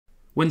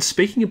When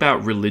speaking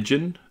about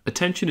religion,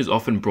 attention is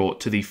often brought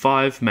to the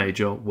five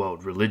major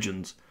world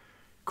religions: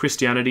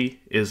 Christianity,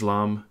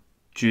 Islam,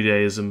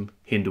 Judaism,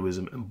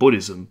 Hinduism and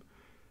Buddhism.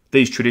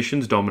 These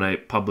traditions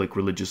dominate public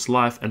religious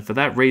life, and for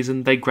that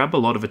reason they grab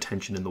a lot of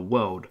attention in the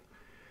world.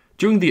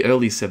 During the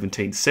early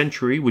 17th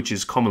century, which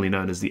is commonly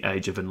known as the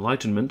Age of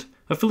Enlightenment,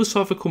 a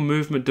philosophical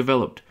movement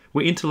developed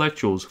where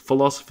intellectuals,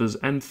 philosophers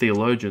and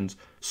theologians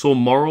saw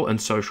moral and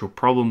social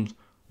problems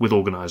with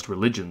organised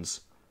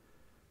religions.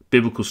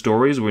 Biblical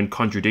stories were in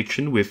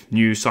contradiction with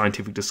new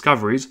scientific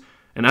discoveries,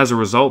 and as a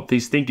result,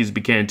 these thinkers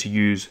began to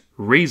use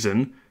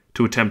reason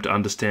to attempt to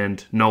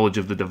understand knowledge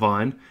of the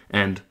divine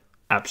and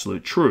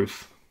absolute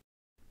truth.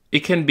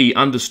 It can be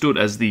understood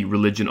as the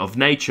religion of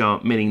nature,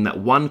 meaning that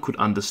one could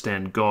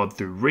understand God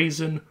through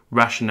reason,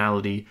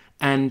 rationality,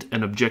 and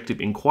an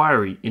objective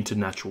inquiry into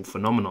natural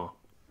phenomena.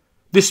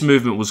 This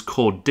movement was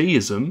called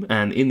Deism,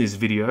 and in this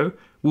video,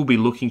 we'll be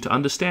looking to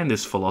understand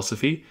this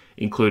philosophy,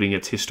 including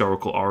its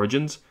historical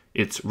origins,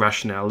 its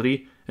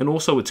rationality, and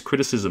also its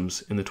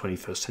criticisms in the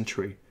 21st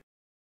century.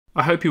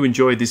 I hope you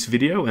enjoyed this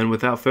video, and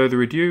without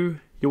further ado,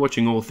 you're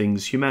watching All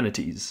Things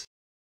Humanities.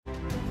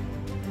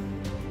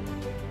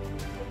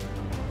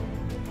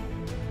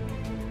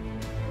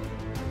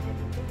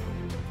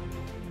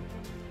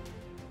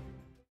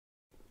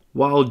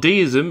 While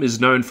Deism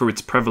is known for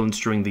its prevalence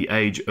during the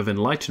Age of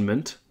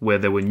Enlightenment, where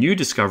there were new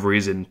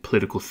discoveries in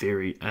political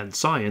theory and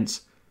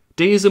science,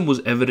 Deism was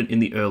evident in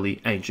the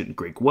early ancient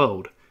Greek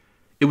world.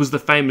 It was the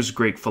famous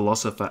Greek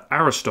philosopher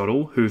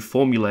Aristotle who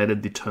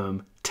formulated the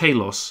term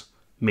telos,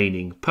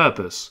 meaning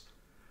purpose.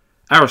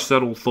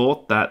 Aristotle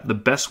thought that the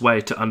best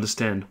way to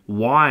understand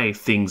why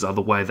things are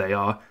the way they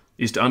are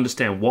is to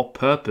understand what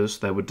purpose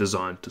they were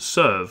designed to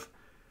serve.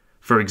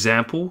 For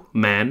example,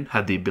 man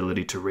had the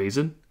ability to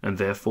reason, and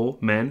therefore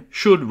man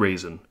should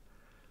reason.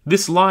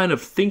 This line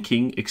of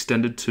thinking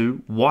extended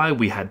to why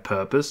we had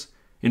purpose,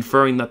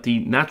 inferring that the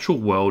natural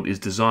world is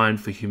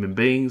designed for human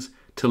beings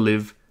to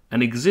live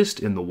and exist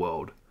in the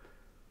world.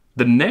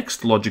 The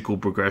next logical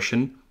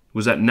progression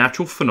was that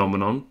natural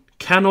phenomenon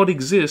cannot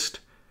exist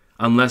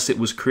unless it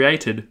was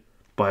created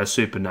by a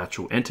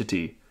supernatural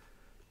entity.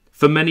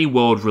 For many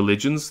world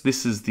religions,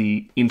 this is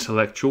the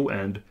intellectual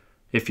and,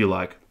 if you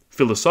like,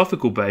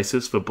 philosophical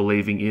basis for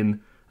believing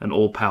in an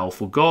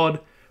all-powerful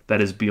God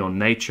that is beyond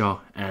nature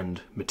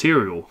and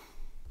material.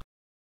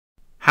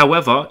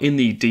 However, in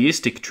the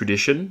deistic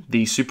tradition,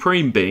 the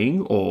supreme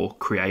being, or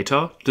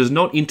creator, does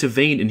not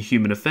intervene in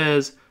human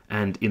affairs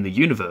and in the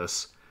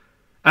universe.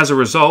 As a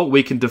result,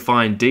 we can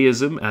define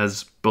deism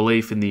as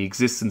belief in the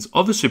existence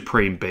of a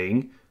supreme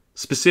being,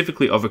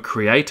 specifically of a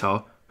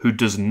creator who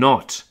does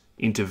not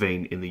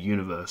intervene in the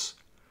universe.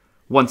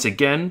 Once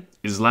again,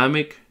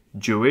 Islamic,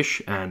 Jewish,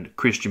 and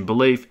Christian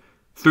belief,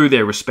 through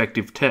their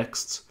respective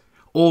texts,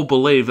 all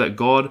believe that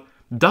God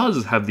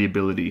does have the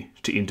ability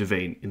to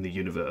intervene in the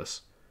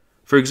universe.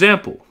 For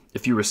example,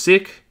 if you are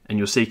sick and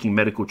you're seeking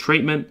medical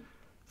treatment,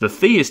 the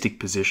theistic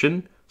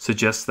position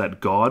suggests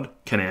that God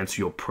can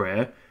answer your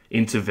prayer,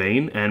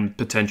 intervene, and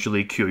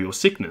potentially cure your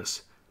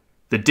sickness.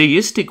 The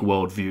deistic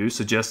worldview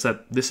suggests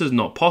that this is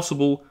not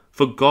possible,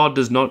 for God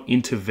does not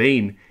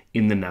intervene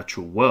in the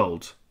natural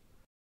world.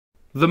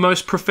 The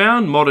most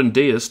profound modern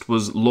deist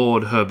was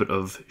Lord Herbert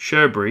of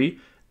Cherbury,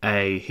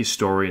 a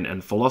historian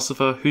and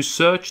philosopher who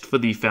searched for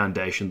the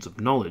foundations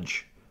of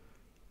knowledge.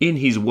 In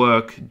his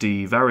work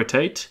De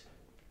Veritate,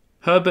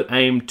 Herbert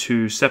aimed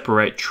to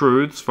separate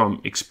truths from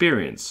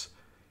experience.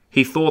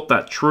 He thought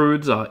that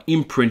truths are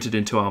imprinted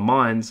into our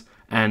minds,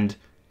 and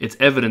it's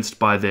evidenced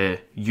by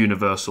their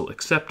universal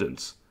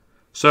acceptance.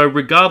 So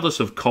regardless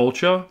of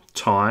culture,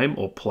 time,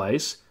 or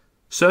place,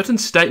 certain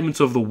statements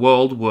of the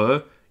world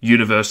were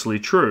universally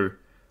true.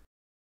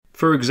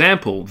 For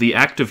example, the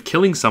act of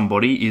killing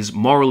somebody is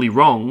morally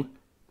wrong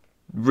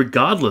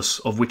regardless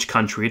of which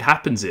country it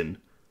happens in.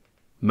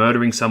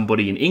 Murdering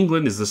somebody in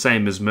England is the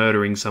same as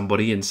murdering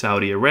somebody in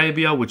Saudi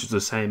Arabia, which is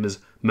the same as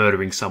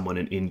murdering someone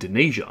in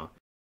Indonesia.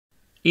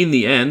 In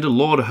the end,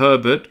 Lord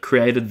Herbert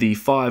created the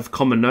 5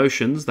 common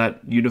notions that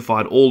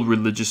unified all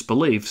religious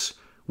beliefs,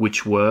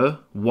 which were: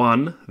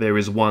 1. There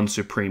is one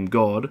supreme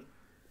God.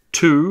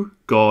 2.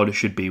 God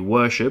should be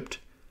worshipped.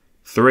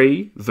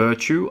 3.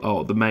 Virtue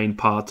are the main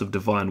parts of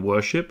divine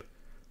worship.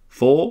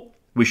 4.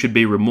 We should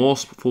be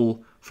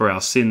remorseful for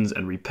our sins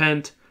and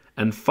repent.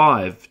 And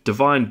 5.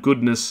 Divine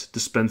goodness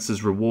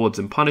dispenses rewards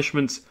and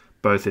punishments,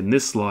 both in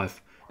this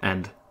life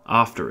and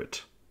after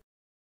it.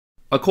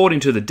 According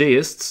to the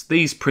deists,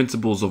 these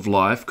principles of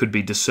life could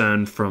be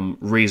discerned from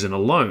reason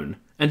alone,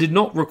 and did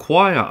not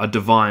require a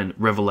divine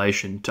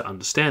revelation to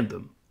understand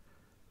them.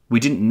 We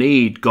didn't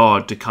need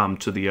God to come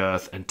to the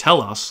earth and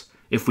tell us.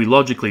 If we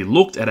logically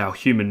looked at our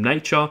human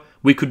nature,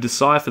 we could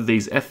decipher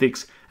these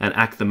ethics and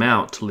act them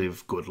out to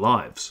live good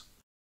lives.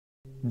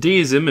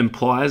 Deism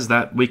implies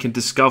that we can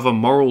discover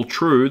moral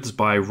truths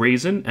by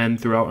reason and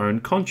through our own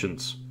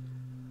conscience.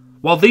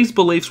 While these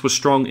beliefs were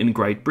strong in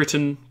Great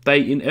Britain, they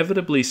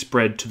inevitably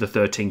spread to the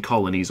 13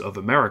 colonies of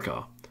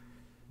America.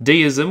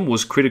 Deism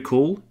was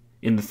critical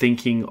in the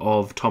thinking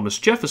of Thomas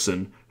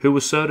Jefferson, who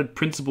asserted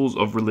principles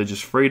of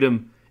religious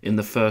freedom in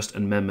the First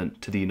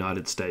Amendment to the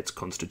United States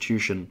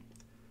Constitution.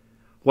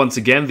 Once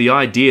again, the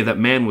idea that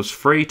man was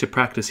free to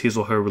practice his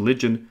or her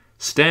religion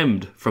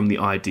stemmed from the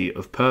idea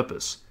of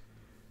purpose.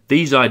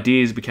 These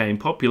ideas became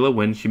popular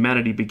when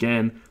humanity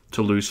began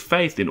to lose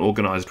faith in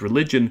organised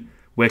religion,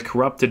 where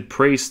corrupted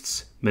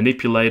priests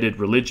manipulated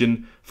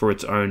religion for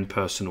its own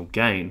personal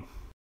gain.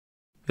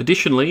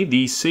 Additionally,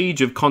 the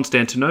siege of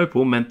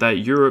Constantinople meant that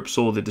Europe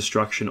saw the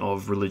destruction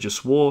of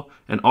religious war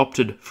and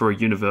opted for a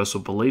universal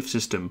belief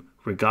system,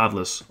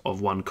 regardless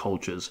of one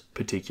culture's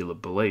particular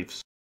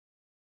beliefs.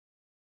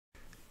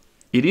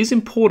 It is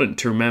important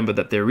to remember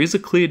that there is a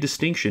clear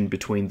distinction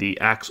between the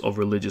acts of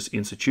religious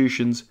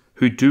institutions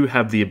who do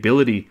have the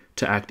ability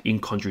to act in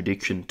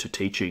contradiction to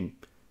teaching.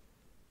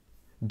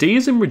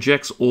 Deism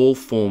rejects all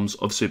forms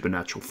of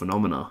supernatural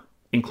phenomena,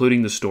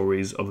 including the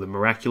stories of the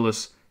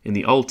miraculous in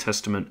the Old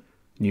Testament,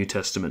 New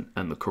Testament,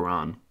 and the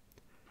Quran.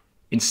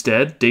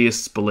 Instead,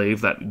 deists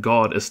believe that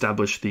God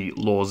established the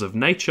laws of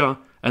nature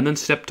and then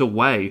stepped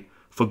away,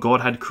 for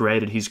God had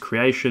created his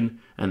creation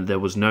and there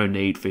was no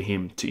need for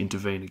him to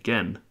intervene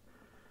again.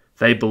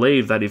 They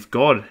believe that if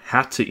God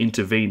had to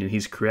intervene in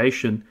his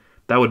creation,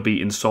 that would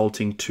be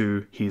insulting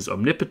to his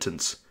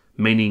omnipotence,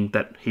 meaning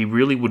that he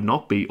really would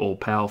not be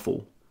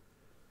all-powerful.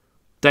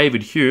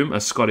 David Hume,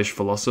 a Scottish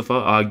philosopher,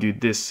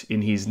 argued this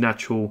in his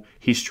Natural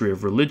History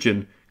of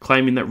Religion,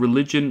 claiming that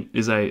religion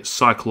is a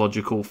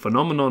psychological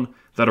phenomenon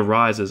that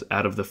arises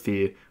out of the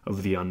fear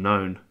of the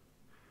unknown.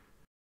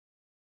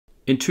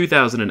 In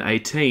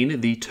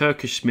 2018, the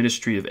Turkish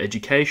Ministry of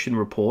Education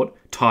report,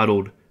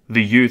 titled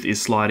 "The Youth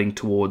is Sliding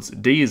Towards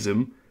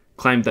Deism,"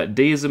 claimed that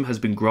Deism has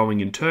been growing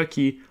in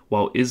Turkey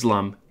while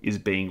Islam is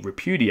being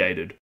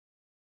repudiated.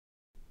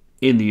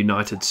 In the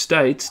United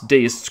States,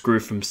 deists grew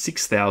from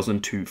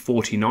 6,000 to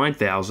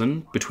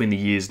 49,000 between the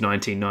years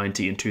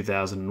 1990 and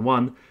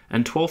 2001,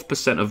 and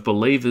 12% of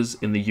believers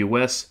in the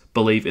US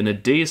believe in a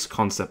deist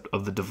concept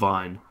of the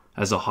divine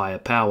as a higher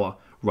power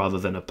rather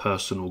than a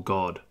personal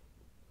god.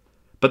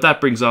 But that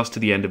brings us to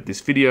the end of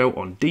this video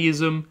on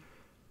deism.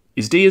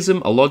 Is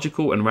deism a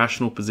logical and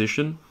rational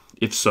position?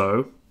 If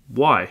so,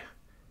 why?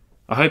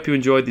 I hope you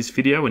enjoyed this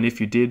video, and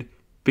if you did,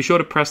 be sure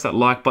to press that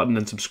like button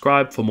and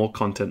subscribe for more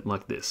content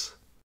like this.